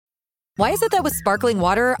Why is it that with sparkling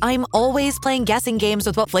water, I'm always playing guessing games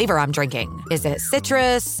with what flavor I'm drinking? Is it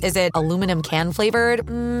citrus? Is it aluminum can flavored?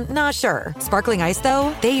 Not sure. Sparkling ice,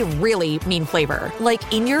 though, they really mean flavor.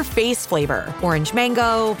 Like in-your-face flavor. Orange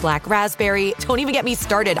mango, black raspberry. Don't even get me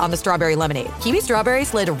started on the strawberry lemonade. Kiwi strawberry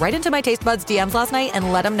slid right into my taste buds DMs last night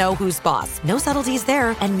and let them know who's boss. No subtleties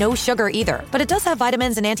there, and no sugar either. But it does have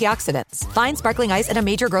vitamins and antioxidants. Find sparkling ice at a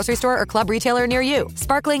major grocery store or club retailer near you.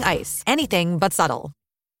 Sparkling ice. Anything but subtle.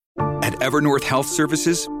 At Evernorth Health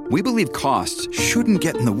Services, we believe costs shouldn't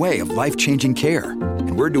get in the way of life-changing care,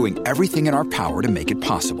 and we're doing everything in our power to make it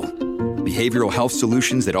possible. Behavioral health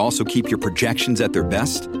solutions that also keep your projections at their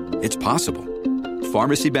best? It's possible.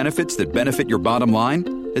 Pharmacy benefits that benefit your bottom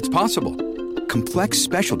line? It's possible. Complex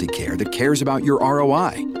specialty care that cares about your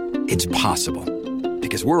ROI? It's possible.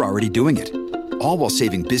 Because we're already doing it. All while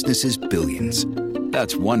saving businesses billions.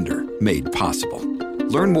 That's Wonder made possible.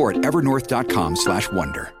 Learn more at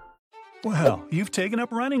evernorth.com/wonder. Well, you've taken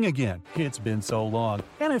up running again. It's been so long,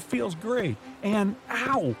 and it feels great. And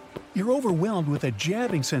ow! You're overwhelmed with a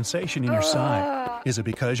jabbing sensation in your side. Is it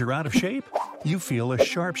because you're out of shape? You feel a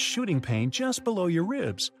sharp shooting pain just below your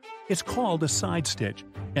ribs. It's called a side stitch,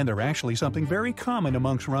 and they're actually something very common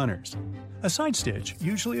amongst runners. A side stitch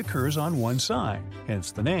usually occurs on one side,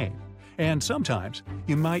 hence the name. And sometimes,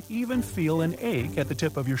 you might even feel an ache at the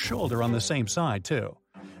tip of your shoulder on the same side, too.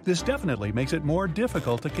 This definitely makes it more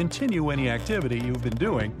difficult to continue any activity you've been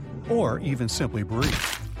doing, or even simply breathe.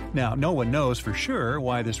 Now, no one knows for sure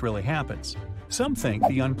why this really happens. Some think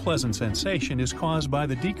the unpleasant sensation is caused by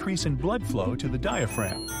the decrease in blood flow to the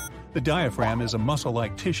diaphragm. The diaphragm is a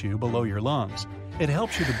muscle-like tissue below your lungs. It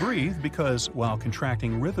helps you to breathe because, while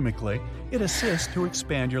contracting rhythmically, it assists to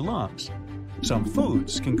expand your lungs. Some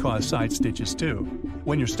foods can cause side stitches too.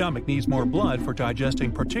 When your stomach needs more blood for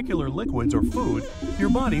digesting particular liquids or food,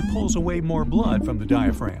 your body pulls away more blood from the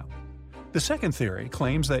diaphragm. The second theory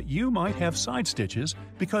claims that you might have side stitches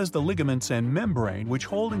because the ligaments and membrane which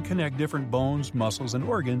hold and connect different bones, muscles, and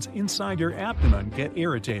organs inside your abdomen get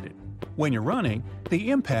irritated. When you're running,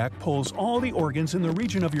 the impact pulls all the organs in the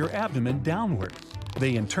region of your abdomen downward.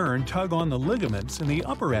 They in turn tug on the ligaments in the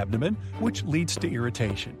upper abdomen, which leads to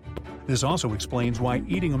irritation. This also explains why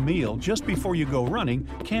eating a meal just before you go running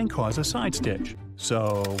can cause a side stitch.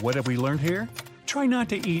 So, what have we learned here? Try not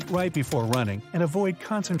to eat right before running and avoid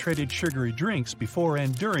concentrated sugary drinks before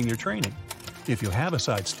and during your training. If you have a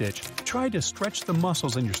side stitch, try to stretch the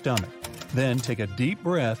muscles in your stomach. Then take a deep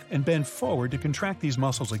breath and bend forward to contract these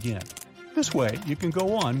muscles again. This way, you can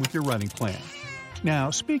go on with your running plan. Now,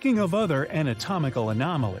 speaking of other anatomical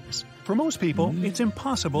anomalies, for most people, it's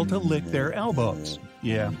impossible to lick their elbows.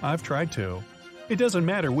 Yeah, I've tried to. It doesn't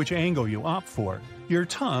matter which angle you opt for, your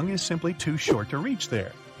tongue is simply too short to reach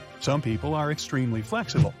there. Some people are extremely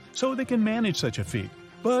flexible, so they can manage such a feat.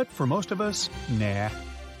 But for most of us, nah.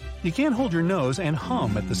 You can't hold your nose and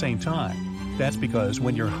hum at the same time. That's because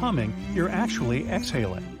when you're humming, you're actually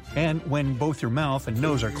exhaling. And when both your mouth and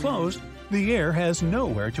nose are closed, the air has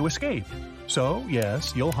nowhere to escape. So,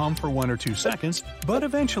 yes, you'll hum for 1 or 2 seconds, but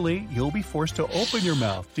eventually you'll be forced to open your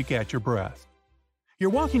mouth to catch your breath. You're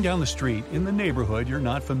walking down the street in the neighborhood you're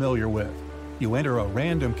not familiar with. You enter a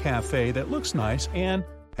random cafe that looks nice and,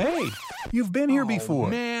 hey, you've been here before.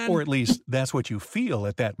 Man. Or at least that's what you feel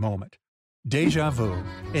at that moment. Déjà vu.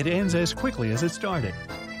 It ends as quickly as it started.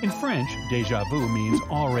 In French, déjà vu means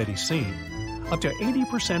already seen. Up to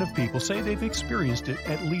 80% of people say they've experienced it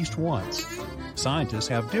at least once. Scientists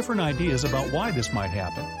have different ideas about why this might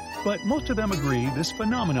happen, but most of them agree this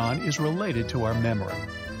phenomenon is related to our memory.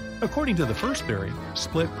 According to the first theory,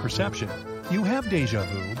 split perception, you have déjà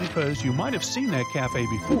vu because you might have seen that cafe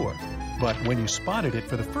before, but when you spotted it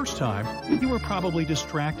for the first time, you were probably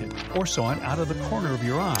distracted or saw it out of the corner of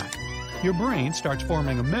your eye. Your brain starts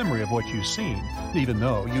forming a memory of what you've seen, even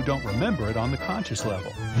though you don't remember it on the conscious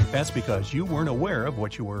level. That's because you weren't aware of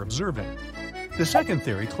what you were observing. The second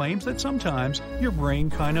theory claims that sometimes your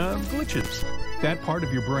brain kinda glitches. That part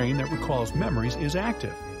of your brain that recalls memories is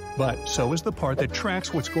active, but so is the part that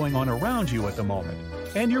tracks what's going on around you at the moment.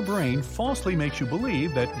 And your brain falsely makes you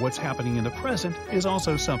believe that what's happening in the present is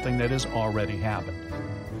also something that has already happened.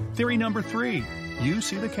 Theory number 3. You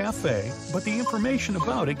see the cafe, but the information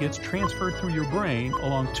about it gets transferred through your brain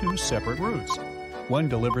along 2 separate routes. One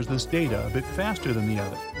delivers this data a bit faster than the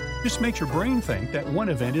other. This makes your brain think that one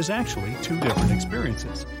event is actually 2 different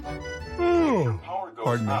experiences.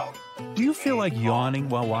 Pardon me. Do you feel like yawning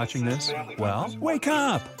while watching this? Well, wake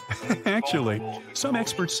up! Actually, some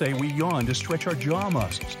experts say we yawn to stretch our jaw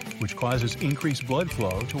muscles, which causes increased blood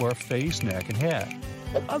flow to our face, neck, and head.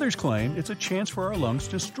 Others claim it's a chance for our lungs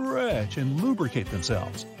to stretch and lubricate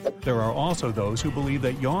themselves. There are also those who believe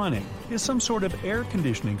that yawning is some sort of air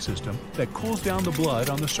conditioning system that cools down the blood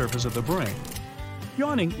on the surface of the brain.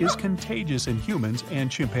 Yawning is contagious in humans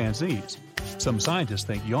and chimpanzees. Some scientists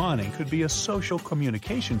think yawning could be a social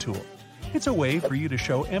communication tool. It's a way for you to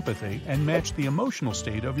show empathy and match the emotional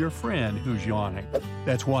state of your friend who's yawning.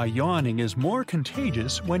 That's why yawning is more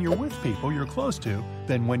contagious when you're with people you're close to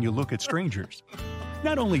than when you look at strangers.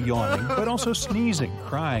 Not only yawning, but also sneezing,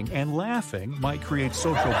 crying, and laughing might create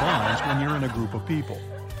social bonds when you're in a group of people.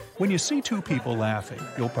 When you see two people laughing,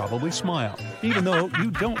 you'll probably smile, even though you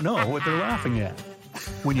don't know what they're laughing at.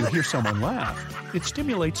 When you hear someone laugh, it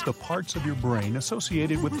stimulates the parts of your brain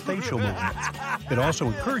associated with facial movements. It also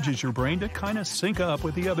encourages your brain to kind of sync up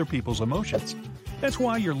with the other people's emotions. That's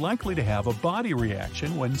why you're likely to have a body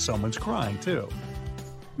reaction when someone's crying, too.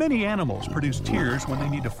 Many animals produce tears when they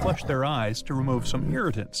need to flush their eyes to remove some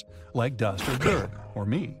irritants, like dust or dirt, or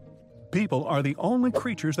me. People are the only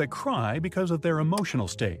creatures that cry because of their emotional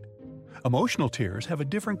state. Emotional tears have a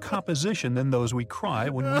different composition than those we cry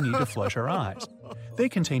when we need to flush our eyes. They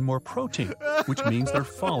contain more protein, which means they're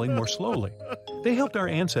falling more slowly. They helped our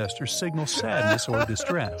ancestors signal sadness or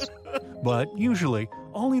distress. But usually,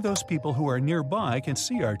 only those people who are nearby can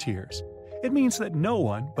see our tears. It means that no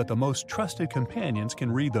one but the most trusted companions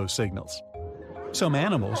can read those signals. Some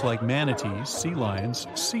animals like manatees, sea lions,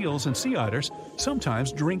 seals, and sea otters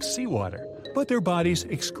sometimes drink seawater, but their bodies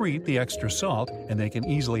excrete the extra salt and they can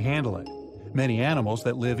easily handle it. Many animals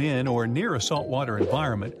that live in or near a saltwater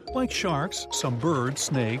environment, like sharks, some birds,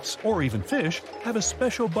 snakes, or even fish, have a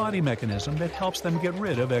special body mechanism that helps them get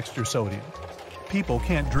rid of extra sodium. People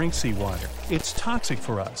can't drink seawater. It's toxic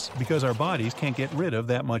for us because our bodies can't get rid of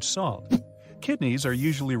that much salt. Kidneys are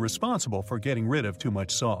usually responsible for getting rid of too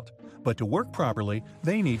much salt, but to work properly,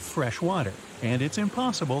 they need fresh water, and it's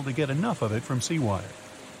impossible to get enough of it from seawater.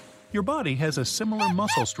 Your body has a similar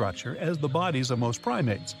muscle structure as the bodies of most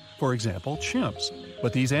primates, for example, chimps,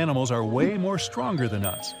 but these animals are way more stronger than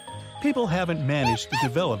us. People haven't managed to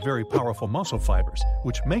develop very powerful muscle fibers,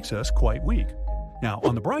 which makes us quite weak. Now,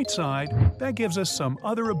 on the bright side, that gives us some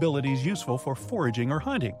other abilities useful for foraging or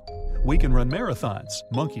hunting. We can run marathons,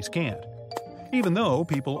 monkeys can't. Even though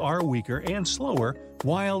people are weaker and slower,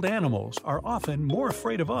 wild animals are often more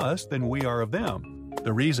afraid of us than we are of them.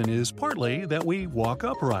 The reason is partly that we walk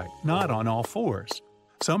upright, not on all fours.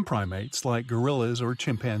 Some primates, like gorillas or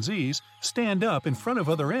chimpanzees, stand up in front of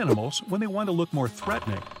other animals when they want to look more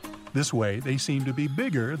threatening. This way, they seem to be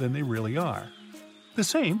bigger than they really are. The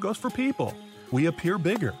same goes for people. We appear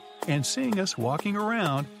bigger, and seeing us walking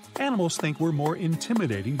around, animals think we're more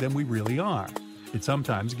intimidating than we really are. It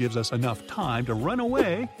sometimes gives us enough time to run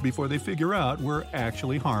away before they figure out we're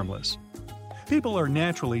actually harmless. People are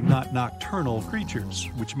naturally not nocturnal creatures,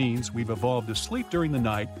 which means we've evolved to sleep during the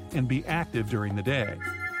night and be active during the day.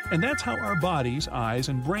 And that's how our bodies, eyes,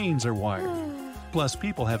 and brains are wired. Plus,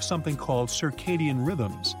 people have something called circadian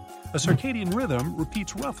rhythms. A circadian rhythm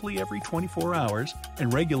repeats roughly every 24 hours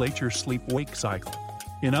and regulates your sleep-wake cycle.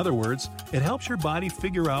 In other words, it helps your body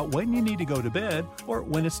figure out when you need to go to bed or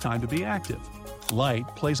when it's time to be active. Light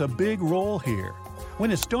plays a big role here.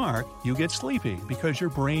 When it's dark, you get sleepy because your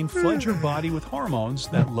brain floods your body with hormones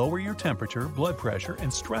that lower your temperature, blood pressure,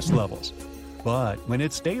 and stress levels. But when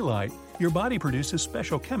it's daylight, your body produces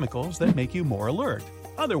special chemicals that make you more alert.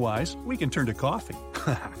 Otherwise, we can turn to coffee.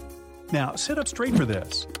 Now, sit up straight for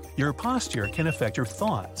this. Your posture can affect your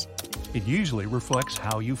thoughts. It usually reflects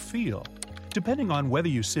how you feel. Depending on whether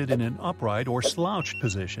you sit in an upright or slouched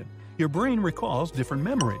position, your brain recalls different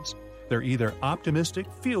memories. They're either optimistic,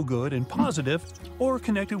 feel-good, and positive, or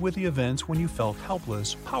connected with the events when you felt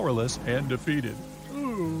helpless, powerless, and defeated.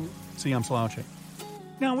 Ooh. See, I'm slouching.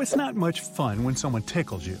 Now, it's not much fun when someone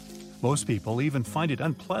tickles you. Most people even find it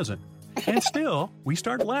unpleasant. And still, we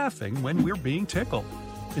start laughing when we're being tickled.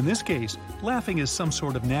 In this case, laughing is some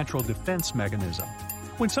sort of natural defense mechanism.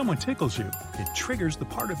 When someone tickles you, it triggers the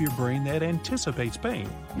part of your brain that anticipates pain.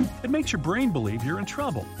 It makes your brain believe you're in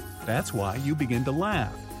trouble. That's why you begin to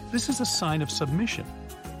laugh. This is a sign of submission.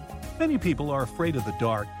 Many people are afraid of the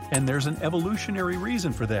dark, and there's an evolutionary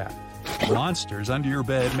reason for that. Monsters under your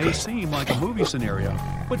bed may seem like a movie scenario,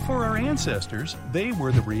 but for our ancestors, they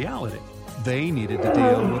were the reality. They needed to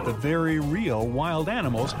deal with the very real wild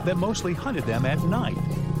animals that mostly hunted them at night.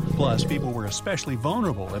 Plus, people were especially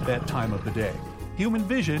vulnerable at that time of the day. Human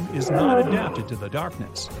vision is not adapted to the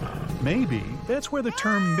darkness. Maybe that's where the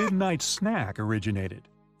term midnight snack originated.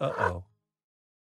 Uh-oh.